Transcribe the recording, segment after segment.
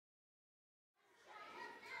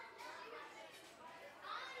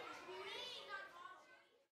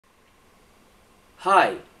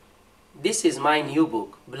Hi, this is my new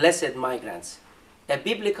book, Blessed Migrants, a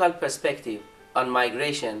biblical perspective on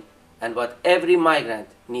migration and what every migrant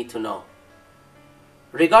needs to know.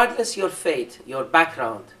 Regardless your faith, your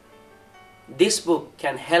background, this book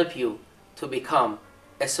can help you to become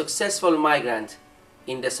a successful migrant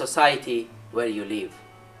in the society where you live.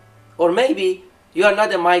 Or maybe you are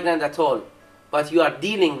not a migrant at all, but you are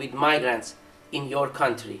dealing with migrants in your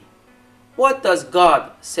country. What does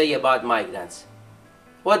God say about migrants?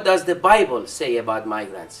 What does the Bible say about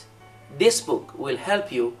migrants? This book will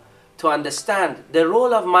help you to understand the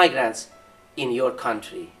role of migrants in your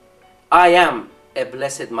country. I am a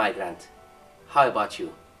blessed migrant. How about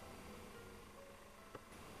you?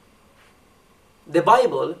 The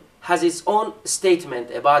Bible has its own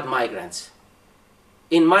statement about migrants.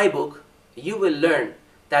 In my book, you will learn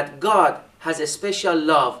that God has a special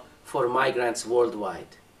love for migrants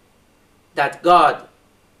worldwide. That God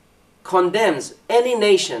condemns any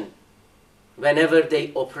nation whenever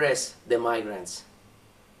they oppress the migrants.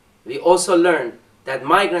 We also learn that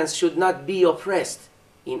migrants should not be oppressed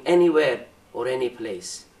in anywhere or any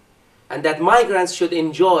place, and that migrants should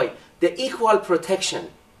enjoy the equal protection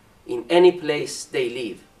in any place they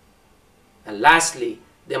live. And lastly,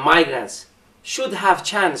 the migrants should have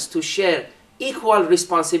chance to share equal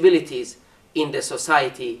responsibilities in the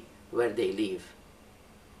society where they live.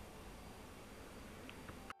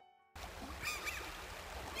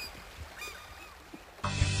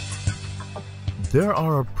 There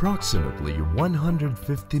are approximately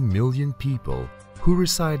 150 million people who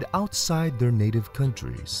reside outside their native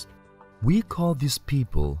countries. We call these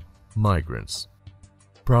people migrants.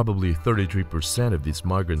 Probably 33% of these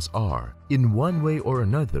migrants are, in one way or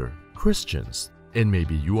another, Christians, and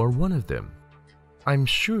maybe you are one of them. I'm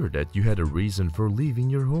sure that you had a reason for leaving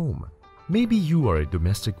your home. Maybe you are a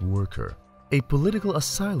domestic worker, a political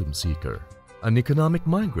asylum seeker, an economic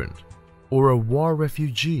migrant, or a war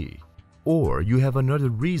refugee. Or you have another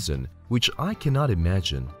reason which I cannot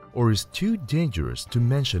imagine or is too dangerous to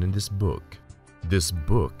mention in this book. This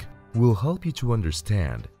book will help you to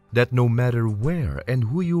understand that no matter where and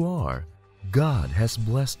who you are, God has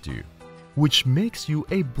blessed you, which makes you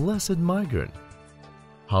a blessed migrant.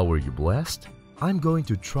 How are you blessed? I'm going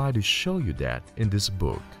to try to show you that in this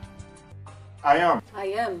book. I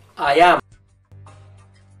am.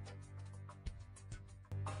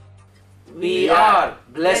 We are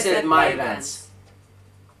blessed migrants.